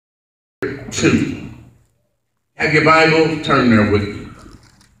chapter 2. Have your Bible? Turn there with me.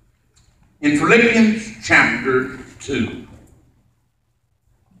 In Philippians chapter 2.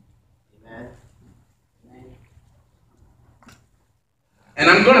 And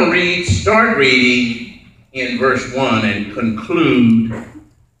I'm going to start reading in verse 1 and conclude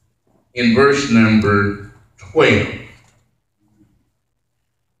in verse number 12.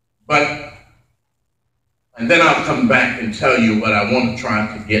 And then I'll come back and tell you what I want to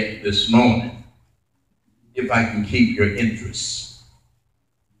try to get this morning, if I can keep your interest.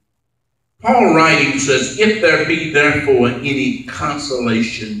 Paul writing says, if there be therefore any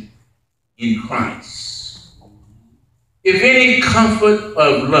consolation in Christ, if any comfort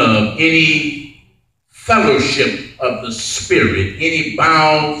of love, any fellowship of the Spirit, any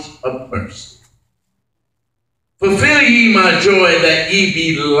bowels of mercy, fulfill ye my joy that ye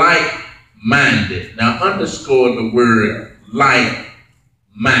be like-minded. Now underscore the word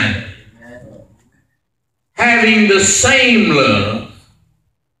like-minded. Having the same love,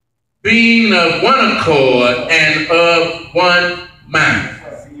 being of one accord and of one mind.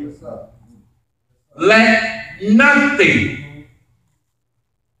 Let nothing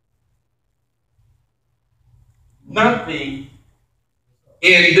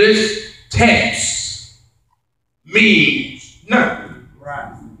in this text means nothing.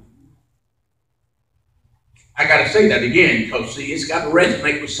 Right. I got to say that again because, see, it's got to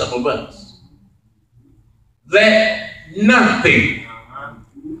resonate with some of us. Let nothing,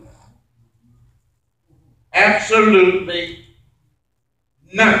 absolutely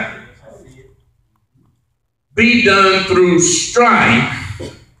nothing, be done through strife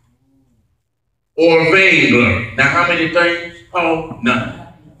or vainglory. Now, how many things? Oh, nothing.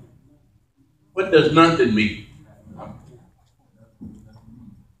 What does nothing mean?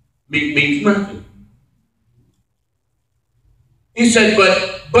 Means nothing. He said,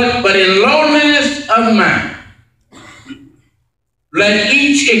 but in lowliness of mind, let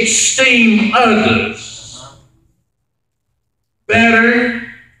each esteem others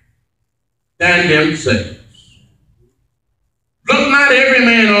better than themselves. Look not every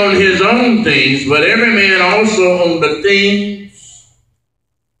man on his own things, but every man also on the things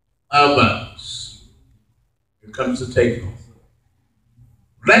of others. Here comes the takeoff.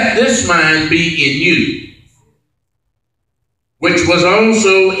 Let this mind be in you, which was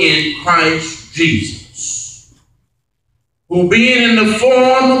also in Christ Jesus, who being in the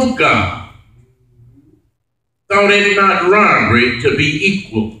form of God, thought it not robbery to be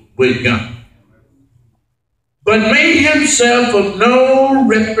equal with God, but made himself of no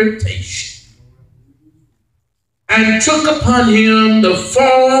reputation, and took upon him the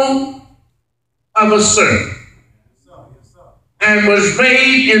form of a servant, and was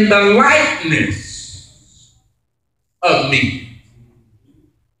made in the likeness of men.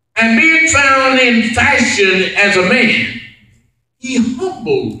 And being found in fashion as a man, he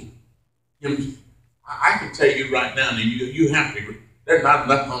humbled him. I can tell you right now that you have to agree, there's not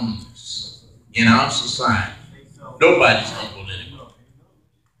enough humbleness in our society. Nobody's humble anymore.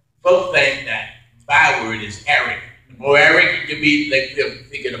 Folks think that byword is arrogant. The more arrogant you be, they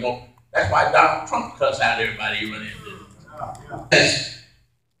figure the more. That's why Donald Trump cuss out everybody he run into. Yes.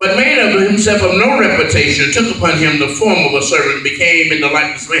 But made of himself of no reputation, took upon him the form of a servant, and became in the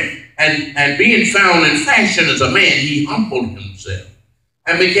likeness of man. And being found in fashion as a man, he humbled himself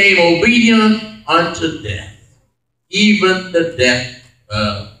and became obedient unto death, even the death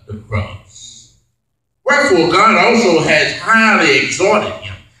of the cross. Wherefore God also has highly exalted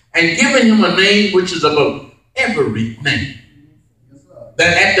him and given him a name which is above every name,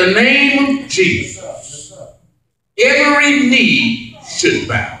 that at the name of Jesus every knee should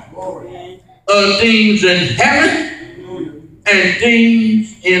bow, of things in heaven and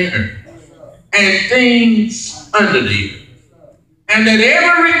things in earth and things under the earth, and that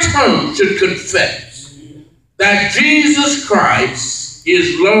every tongue should confess that Jesus Christ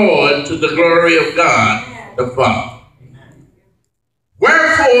is Lord, to the glory of God the Father.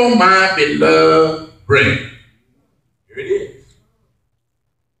 Wherefore, my beloved brethren, here it is.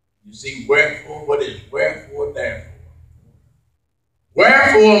 You see, wherefore, what is wherefore, therefore?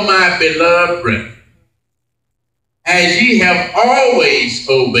 Wherefore, my beloved brethren, as ye have always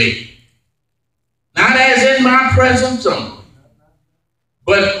obeyed, not as in my presence only,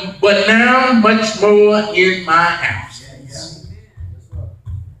 but now much more in my absence,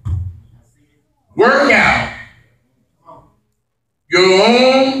 work out your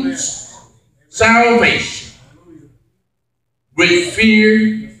own salvation with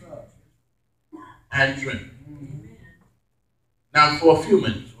fear and trembling. Now, for a few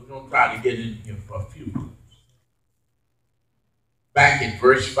minutes, we're going to try to get in here for a few minutes. Back in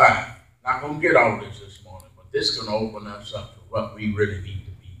verse 5. Not going to get all this morning, but this is going to open us up to what we really need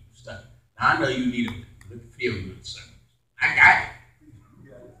to be studying. Now, I know you need a feel-good sermon. I got it.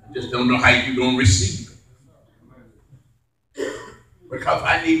 I just don't know how you're going to receive it. Because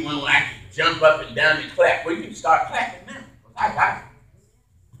I need one where I can jump up and down and clap. We can start clapping now. I got it.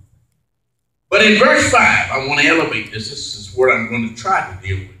 But in verse 5, I want to elevate this. This is what I'm going to try to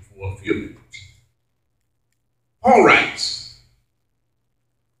deal with for a few minutes. Paul writes,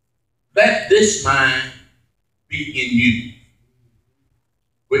 let this mind be in you,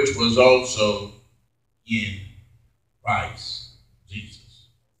 which was also in Christ Jesus.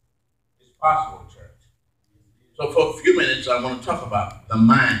 It's possible, church. So for a few minutes, I want to talk about the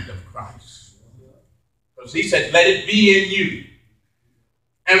mind of Christ. Because he said, let it be in you.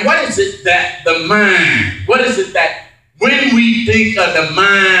 And what is it that the mind, what is it that when we think of the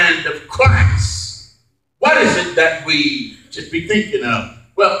mind of Christ, what is it that we should be thinking of?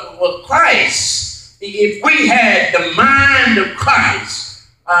 Well, Christ, if we had the mind of Christ,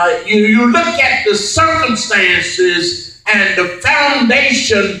 you look at the circumstances and the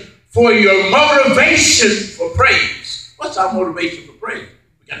foundation for your motivation for praise. What's our motivation for praise?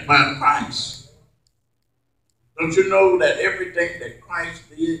 We got the mind of Christ. Don't you know that everything that Christ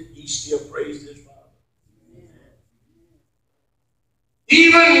did, he still praised his Father?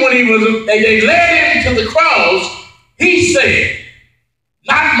 Even when they led him to the cross, he said,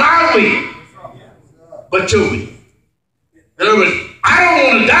 not my will, but your will. In other words, I don't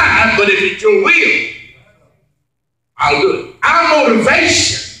want to die, but if it's your will, I'll do it. Our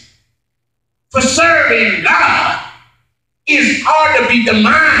motivation for serving God ought to be the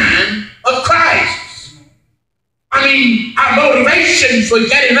mind of Christ. I mean, our motivation for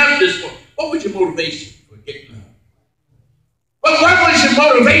getting up this morning. What was your motivation for getting up? What was your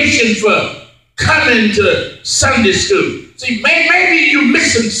motivation for coming to Sunday school? See, maybe you're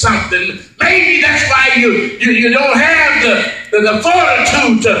missing something. Maybe that's why you don't have the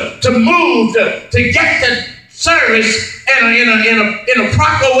fortitude to move, to get the service in a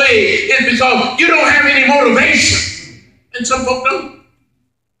proper way. It's because you don't have any motivation. And some folk don't.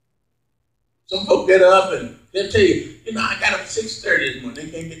 Some folk get up and they'll tell you, I got up at 6:30 this morning.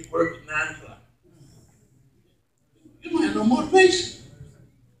 They can't get to work at 9 o'clock. You don't have no motivation.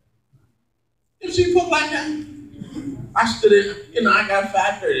 You see folk like that? I stood in, I got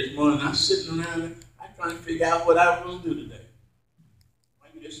 5:30 this morning. I was sitting around, I trying to figure out what I was going to do today. Why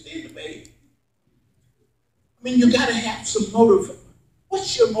you just stay in the bed? I mean, you got to have some motivation.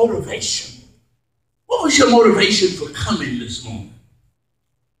 What's your motivation? What was your motivation for coming this morning?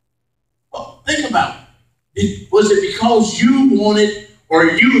 Well, think about it. Was it because you wanted or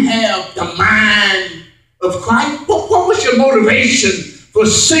you have the mind of Christ? What was your motivation for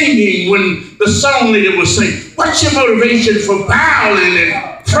singing when the song leader was singing? What's your motivation for bowing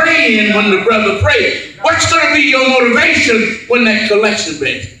and praying when the brother prayed? What's going to be your motivation when that collection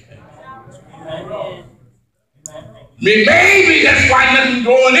basket? Maybe that's why nothing's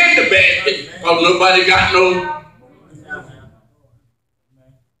going in the basket, because nobody got no.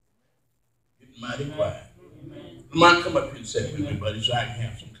 Getting mighty quiet. You might come up here and sit with me, buddy, so I can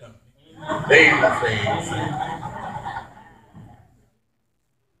have some company. They ain't gonna say anything.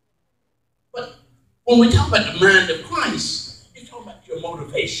 But when we talk about the mind of Christ, you're talking about your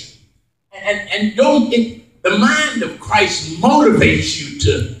motivation. And the mind of Christ motivates you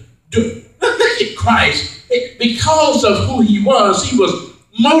to do. Look at Christ. Because of who he was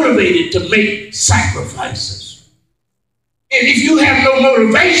motivated to make sacrifices. And if you have no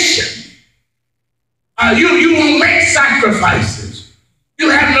motivation, you won't make sacrifices. You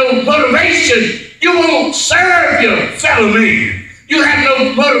have no motivation, you won't serve your fellow man. You have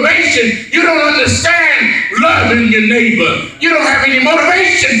no motivation, you don't understand loving your neighbor. You don't have any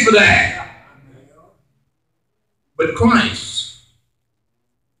motivation for that. But Christ,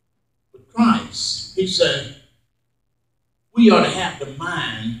 he said, we ought to have the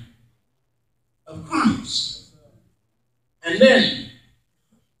mind of Christ. And then,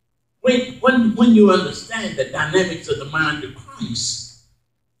 when you understand the dynamics of the mind of Christ,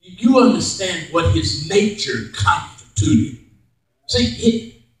 you understand what his nature constituted.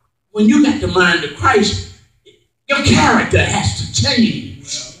 See, when you got the mind of Christ, your character has to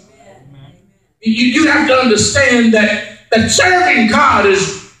change. You have to understand that serving God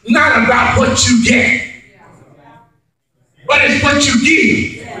is not about what you get, but it's what you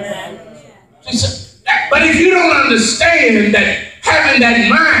give. But if you don't understand that, having that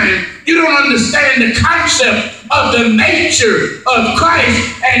mind, you don't understand the concept of the nature of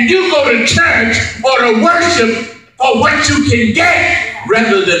Christ, and you go to church or to worship for what you can get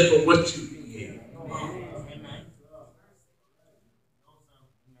rather than for what you can give.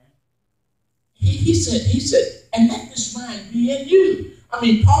 he said, and let this mind be in you. I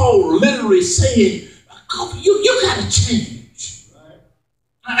mean, Paul literally saying, Coffey, you got to change.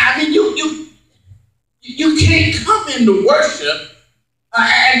 I mean, you can't come into worship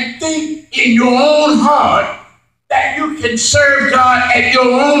and think in your own heart that you can serve God at your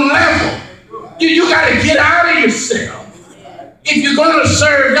own level. You got to get out of yourself. If you're going to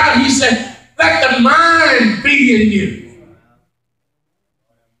serve God, he said, let the mind be in you.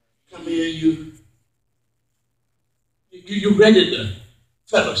 Come here, you ready to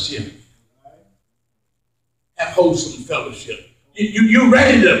fellowship. Have wholesome fellowship. You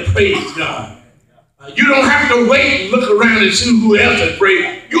ready to praise God. You don't have to wait and look around and see who else is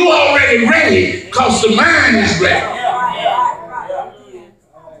praying. You already ready because the mind is ready.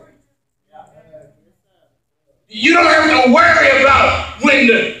 You don't have to worry about when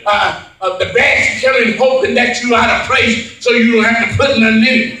the bags are coming hoping that you out of place so you don't have to put nothing in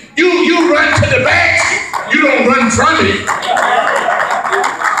it. You run to the basket. You don't run from it.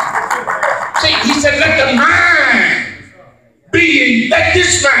 See, he said, let the mind be in, let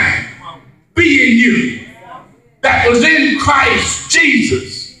this mind be in you that was in Christ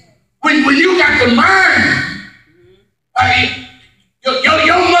Jesus. When you got the mind, your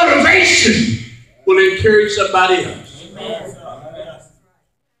motivation will encourage somebody else.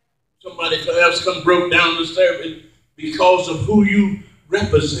 Somebody else come broke down the service because of who you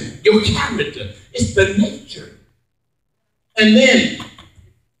represent. Your character. It's the nature. And then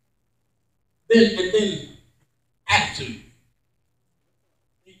attitude.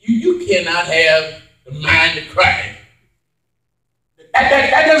 You cannot have the mind of Christ.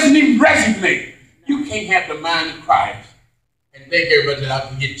 That doesn't even resonate. You can't have the mind of Christ and think everybody's out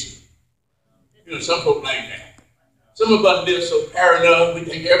to get you. You know, some folk like that. Some of us live so paranoid, we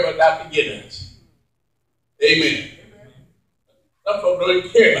think everybody's out to get us. Amen. Some folk don't even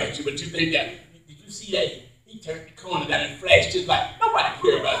care about you, but you think that, did you see that? He turned the corner down and flashed his light. Nobody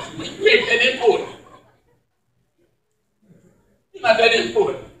cares about you. You ain't that important. You're not that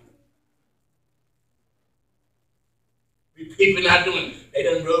important. People not doing it. They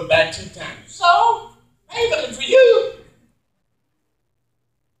done rode by 2 times. So, I ain't looking for you.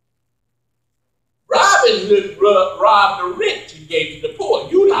 Robin Hood robbed the rich and gave to the poor.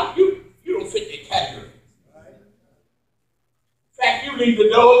 You don't fit that category. In fact, you leave the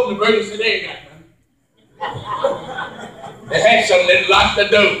door open, the bird said, they ain't got nothing. They had something, they locked the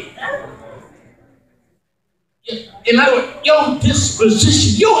door. In other words, your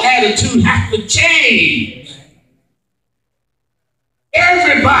disposition, your attitude has to change.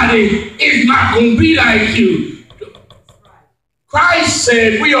 Everybody is not going to be like you. Christ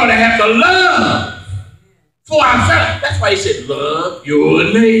said we ought to have the love for our fellow. That's why he said, love your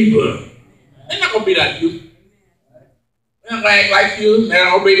neighbor. They're not going to be like you. They're not going to act like you. They're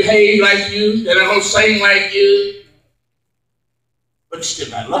not going to behave like you. They're not going to sing like you. But you still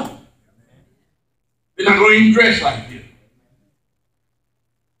got love them. They're not going to even dress like you.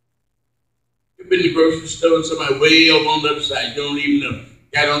 Been in the grocery store and somebody way over on the other side, you don't even know.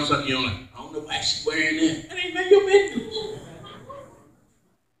 Got on something you don't like. I don't know why she's wearing that. That ain't none of your business.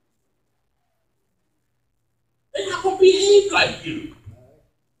 They're not going to behave like you.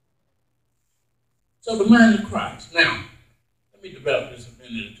 So the mind of Christ. Now, let me develop this a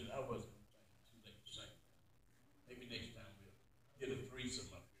minute or two. I wasn't too late to say. Maybe next time we'll get a threesome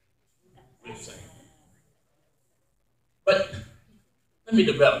up here. We'll say. But let me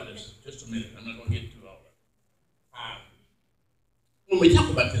develop this just a minute. I'm not going to get through all of it. When we talk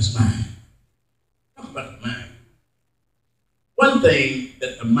about this mind, talk about the mind. One thing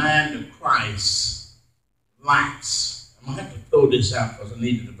that the mind of Christ lacks, I'm going to have to throw this out because I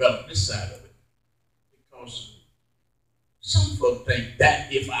need to develop this side of it. Because some folk think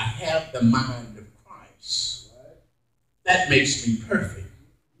that if I have the mind of Christ, that makes me perfect.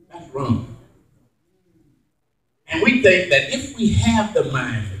 That's wrong. And we think that if we have the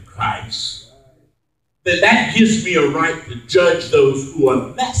mind of Christ, then that gives me a right to judge those who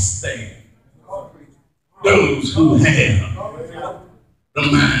are less than those who have the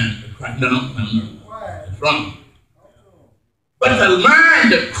mind of Christ. No. That's wrong. But the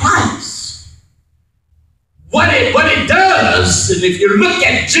mind of Christ, what it does, and if you look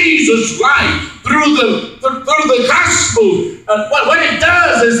at Jesus' life through the gospel, what it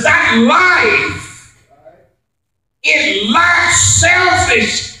does is that life, it lacks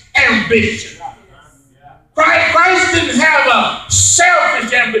selfish ambition. Christ didn't have a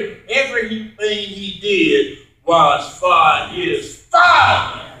selfish ambition. Everything he did was for his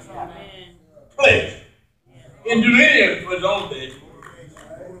Father's pleasure. He didn't do any of it for his own pleasure.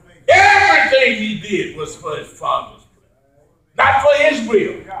 Everything he did was for his Father's pleasure, not for his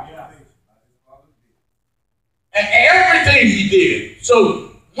will. thing he did.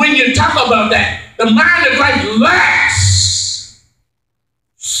 So when you talk about that, the mind of Christ lacks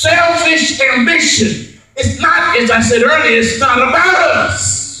selfish ambition. It's not, as I said earlier, it's not about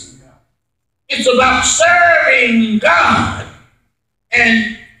us. It's about serving God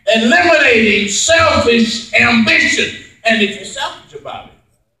and eliminating selfish ambition. And if you're selfish about it,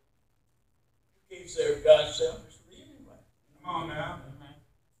 you can't serve God selfishly anyway. Come on now.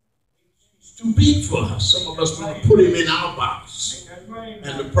 He's too big for us. Some of us want to put him in our box.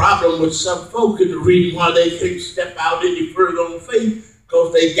 And the problem with some folk is the reason why they can't step out any further on faith,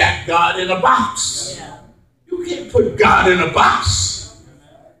 because they got God in a box. Yeah. You can't put God in a box.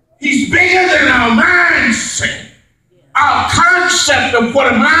 He's bigger than our mindset, our concept of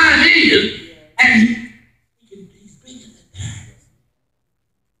what a mind is, and he's bigger than that.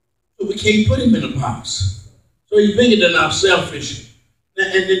 So we can't put him in a box. So he's bigger than our selfish.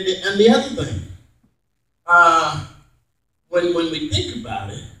 And the other thing, when we think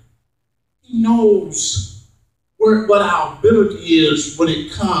about it, he knows what our ability is when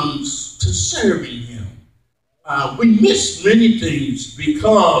it comes to serving him. We miss many things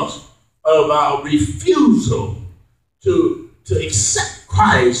because of our refusal to accept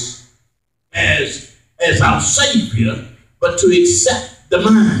Christ as our Savior, but to accept the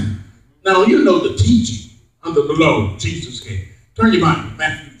mind. Now, you know the teaching under the law Jesus gave. Turn your mind to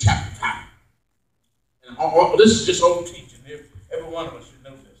Matthew chapter 5. And this is just old teaching. Every one of us should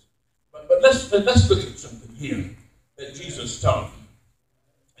know this. But let's look at something here that Jesus taught.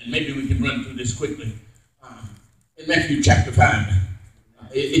 And maybe we can run through this quickly. In Matthew chapter 5,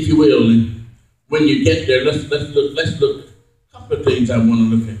 if you will, and when you get there, let's look a couple of things I want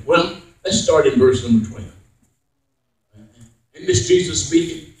to look at. Well, let's start in verse number 12. In this Jesus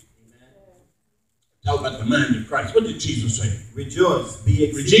speaking, talk about the mind of Christ. What did Jesus say? Rejoice, be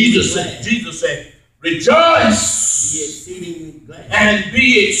exceedingly glad. Jesus said, rejoice, be exceedingly glad, and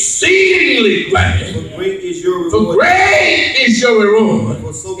be exceedingly glad. For great is your reward. For great is your reward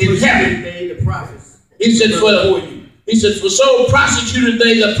for so in heaven. The prophets. He said, for so prosecuted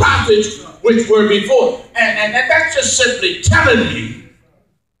they the prophets which were before. And that's just simply telling me,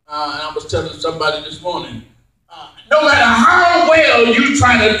 and I was telling somebody this morning, no matter how well you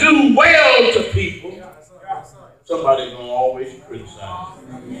try to do well to people, somebody's going to always criticize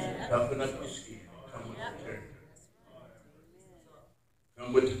you. Toughen up your skin. Come with the territory.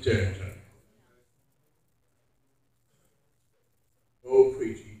 Come with the territory. Oh,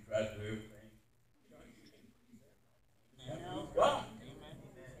 preacher, you try to do everything. God.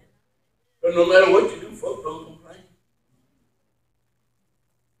 But no matter what you do, folks don't complain.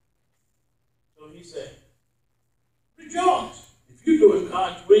 So he said, rejoice. If you're doing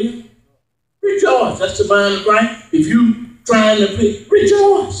God's will, rejoice. That's the mind of Christ. If you're trying to please,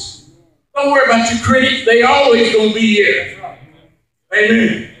 rejoice. Don't worry about your critics. They always going to be here.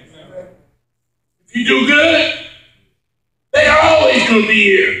 Amen. If you do good, they are always going to be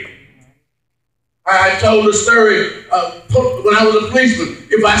here. I told a story when I was a policeman.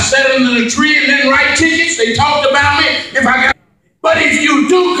 If I sat under the tree and didn't write tickets, they talked about me. But if you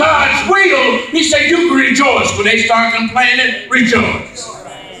do God's will, he said you can rejoice. When they start complaining, rejoice.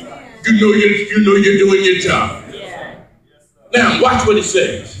 You know you're doing your job. Now watch what he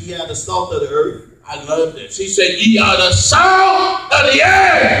says. Ye are the salt of the earth. I love this. He said, ye are the salt of the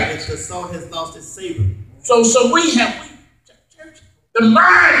earth. If the salt has lost its savor. So we have the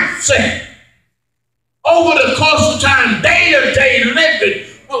mindset. Over the course of time, day-to-day living,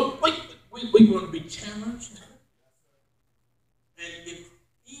 well, we want to be challenged. And if,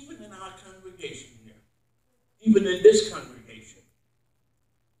 even in our congregation here, even in this congregation,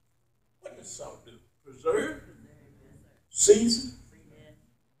 what does salt do? Preserve? Season?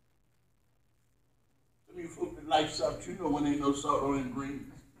 Some of you folks that like salt, you know when ain't no salt on them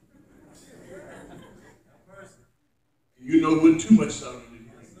greens. You know when too much salt on.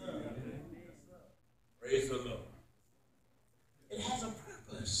 Praise the Lord. It has a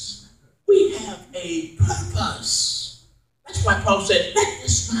purpose. We have a purpose. That's why Paul said, let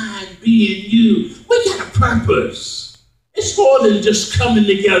this mind be in you. We got a purpose. It's more than just coming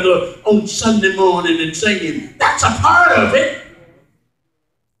together on Sunday morning and singing. That's a part of it.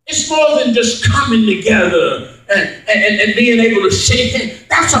 It's more than just coming together and being able to shake hands.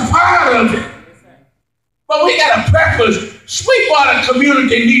 That's a part of it. But we got a purpose. Sweetwater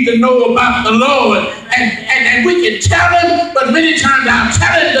community need to know about the Lord, and we can tell them, but many times our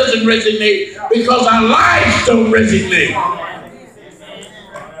telling doesn't resonate because our lives don't resonate.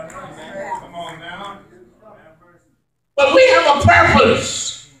 But we have a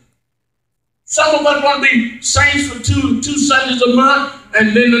purpose. Some of us want to be saints for two Sundays a month,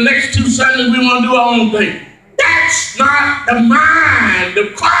 and then the next 2 Sundays we want to do our own thing. That's that's not the mind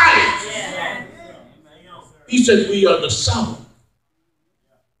of Christ. He said we are the salt.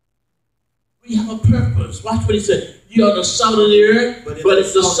 We have a purpose. Watch what he said. You are the salt of the earth, but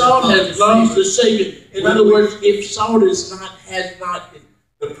if the salt has lost the savor. In other words, if salt has not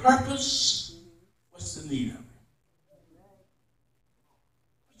the purpose, what's the need of it?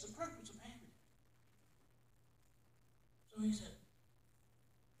 What's the purpose of having it? So he said,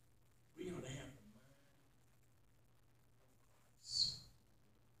 we ought to have the mind of Christ.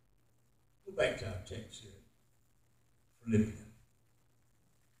 Go back to our text here. Philippians.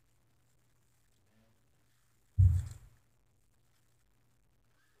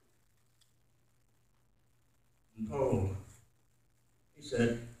 And Paul, he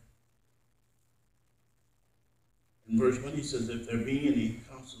said, in verse 1, he says, if there be any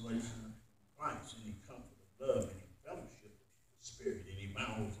consolation of Christ, any comfort of love, any fellowship of the Spirit, any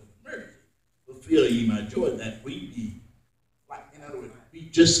bowels of mercy, fulfill ye my joy, that we be like, in other words, be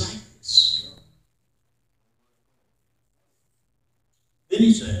just like this. Then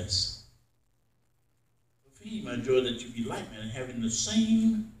he says, fulfill ye my joy, that you be like men, having the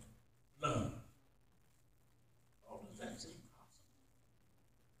same love. Oh, does that seem possible?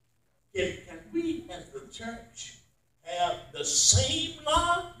 Can we as the church have the same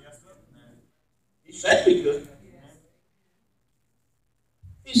love? Yes, sir. He said we could.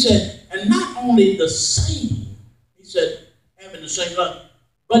 He said, and not only the same, he said, having the same love,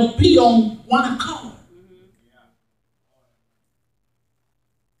 but be on one accord.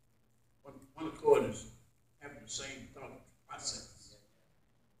 One accord is having the same thought process.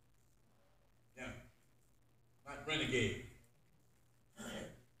 Yeah. Not renegade.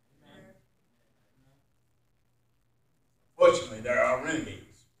 Fortunately, there are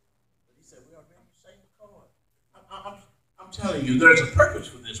renegades. But he said, we are on the same accord. I'm telling you, there's a purpose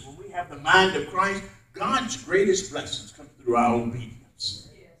for this. When we have the mind of Christ, God's greatest blessings come through our obedience.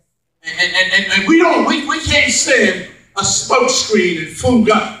 And we can't send a smoke screen and fool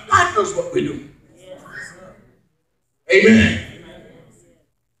God. God knows what we're doing. Amen.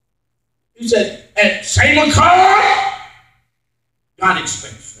 He said, at same accord, God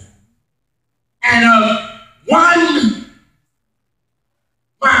expects that. And one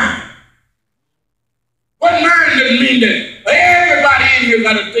mind. One mind doesn't mean that everybody in here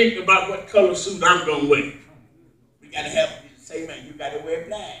got to think about what color suit I'm going to wear. We got to have the same man. You got to wear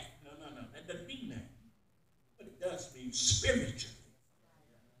black. No. That doesn't mean that. But it does mean spiritually.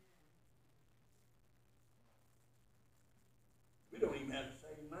 We don't even have the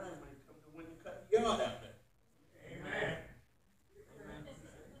same mind when it comes to when you cut the yard out there. Amen.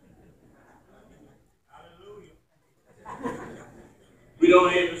 Hallelujah. We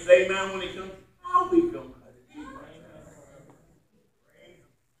don't have the same mind when it comes to how we going to cut it.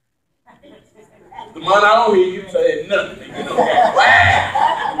 The man I don't hear you saying nothing. You know,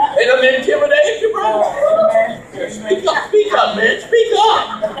 wow. They done intimidated you, bro. Speak up, man. Speak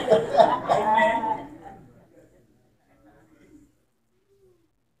up. Amen.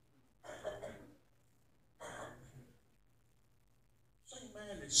 Same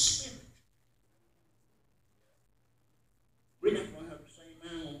man is spirit. We're not going to have the same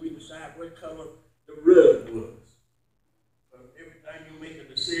man when we decide what color the rug was. So every time you make a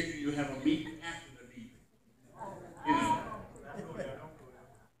decision, you have a meeting after the meeting. You know.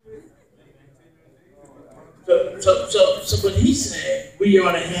 So what he said, we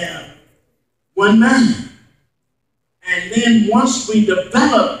ought to have one mind. And then once we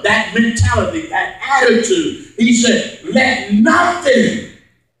develop that mentality, that attitude, he said, let nothing,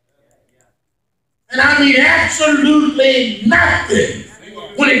 and I mean absolutely nothing,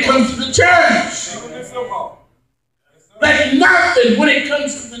 when it comes to the church. Let nothing when it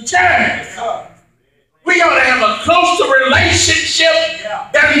comes to the church. We ought to have a closer relationship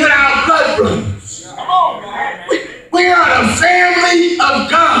than with our blood brothers. We are the family of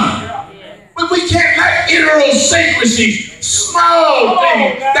God. But we can't let idiosyncrasies, small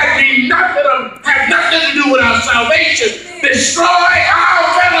things that mean nothing, have nothing to do with our salvation, destroy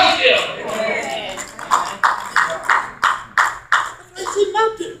our fellowship. That's why I say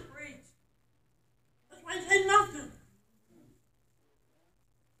nothing. That's why I say nothing.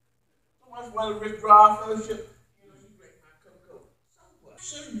 So much rather withdraw our fellowship.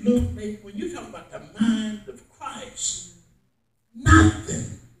 Absolutely, when you talk about the mind of Christ,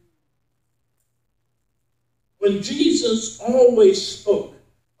 nothing. When Jesus always spoke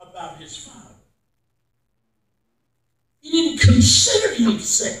about his Father, he didn't consider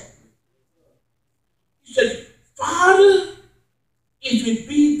himself. He said, Father, if it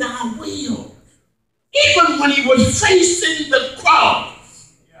be thy will. Even when he was facing the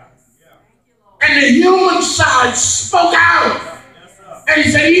cross. And the human side spoke out. And he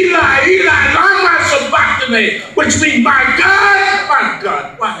said, Eli, Eli, lama sabachthani, which means, my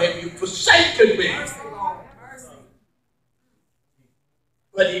God, why have you forsaken me?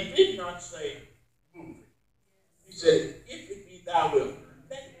 But he did not say, move. He said, if it be thy will,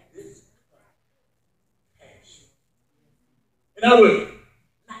 let this pass. In other words,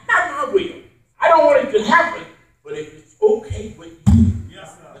 not my will. I don't want it to happen, but if it's okay with you,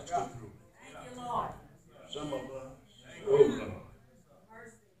 let's go through it. Thank you, Lord. Some of us, some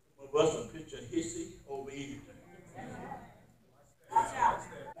of us will picture hissy over anything.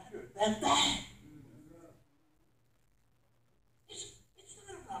 Better than that. It's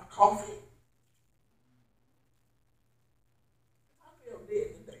not about coffee. I feel dead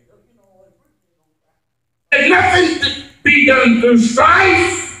today. You know, there's nothing to be done through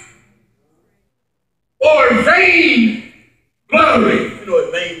strife or vain glory. You know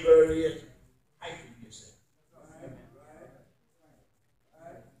what vain glory is? Hyping yourself.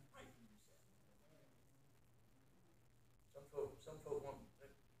 Some folks want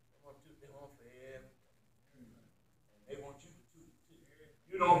you to want forever. They want you to toot it.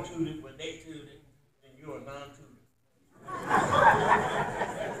 You don't toot it when they toot it, then you're a non-tooter.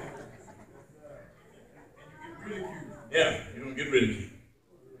 Yeah, you're going to get ridiculed.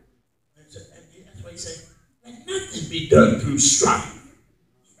 That's why he said, let nothing be done through strife.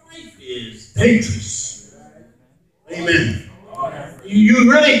 Strife is dangerous. Amen.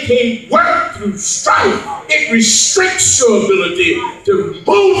 You really can't work through strife. It restricts your ability to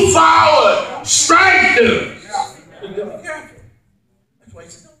move forward. Strife does. Be careful. That's why he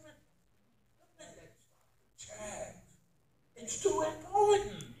said, don't let that child. It's too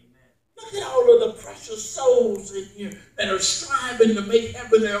important. Look at all of the precious souls in here that are striving to make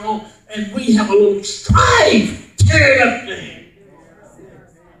heaven their home, and we have a little strife tearing up things.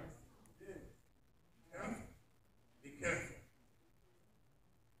 Be careful.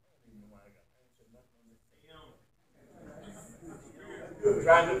 I'm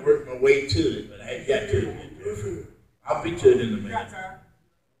trying to work my way to it, but I ain't got to it. I'll be to it in a minute.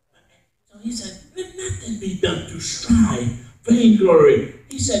 So he said, let nothing be done through strife, vainglory.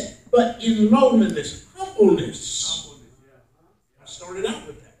 He said, but in lowliness, humbleness. I started out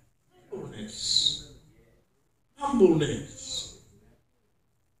with that. Humbleness. Humbleness.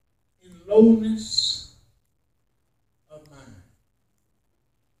 In lowness of mind.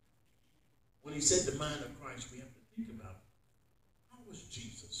 When he said the mind of Christ, we have to think about how was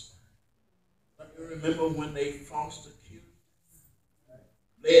Jesus' mind? Don't you remember when they falsely accused him?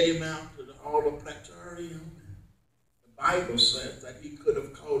 Led him out to the hall of praetorium? The Bible says that he could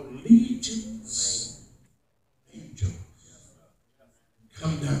have called legions of angels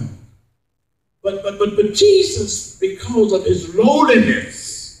come down. But Jesus, because of his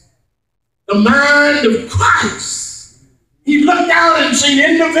lowliness, the mind of Christ, he looked out and seen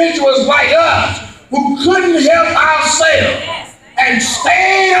individuals like us who couldn't help ourselves and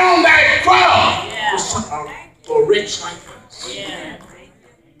stayed on that cross for rich like us.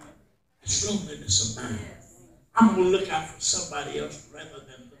 It's lowliness of mind. I'm going to look out for somebody else rather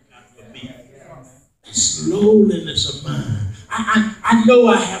than look out for me. It's lowliness of mind. I know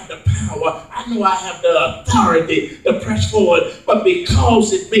I have the power. I know I have the authority to press forward, but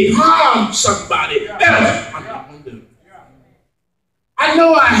because it may harm somebody else, I'm not going to do it. I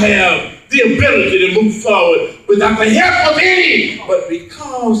know I have the ability to move forward without the help of any, but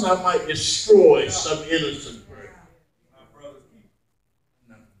because I might destroy some innocent person.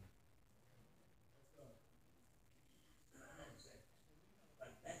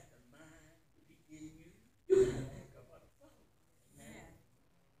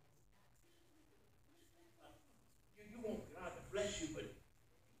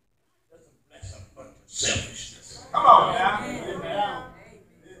 Selfishness. Come on now.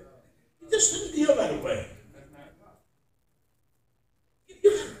 You just didn't deal that way. You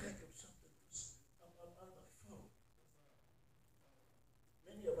got to think of something of other folk.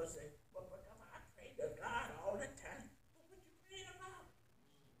 Many of us say, well, I pray to God all the time. But what you praying about?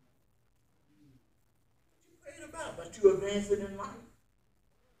 What you praying about? But you advancing in life.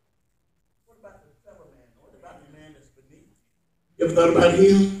 What about the fellow man? What about the man that's beneath you? You ever thought about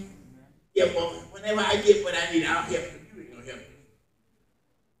him? Yeah, well, whenever I get what I need, I'll help you. You ain't gonna help me.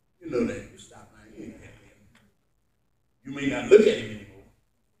 You know that. You stop now. You ain't gonna help him. You may not look at him anymore,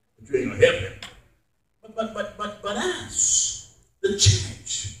 but you ain't gonna help him. But us, the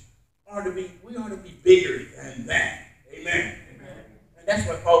church, we ought to be bigger than that. Amen. And that's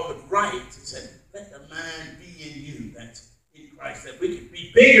what Paul could write. He said, let the mind be in you. That's in Christ. That we can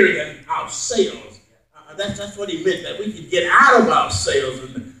be bigger than ourselves. That's what he meant. That we can get out of ourselves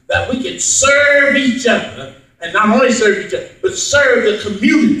and that we can serve each other, and not only serve each other, but serve the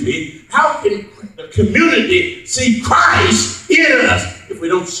community. How can the community see Christ in us if we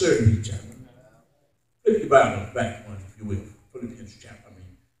don't serve each other? Flip your Bible back one, if you will.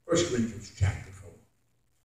 1 Corinthians chapter 4.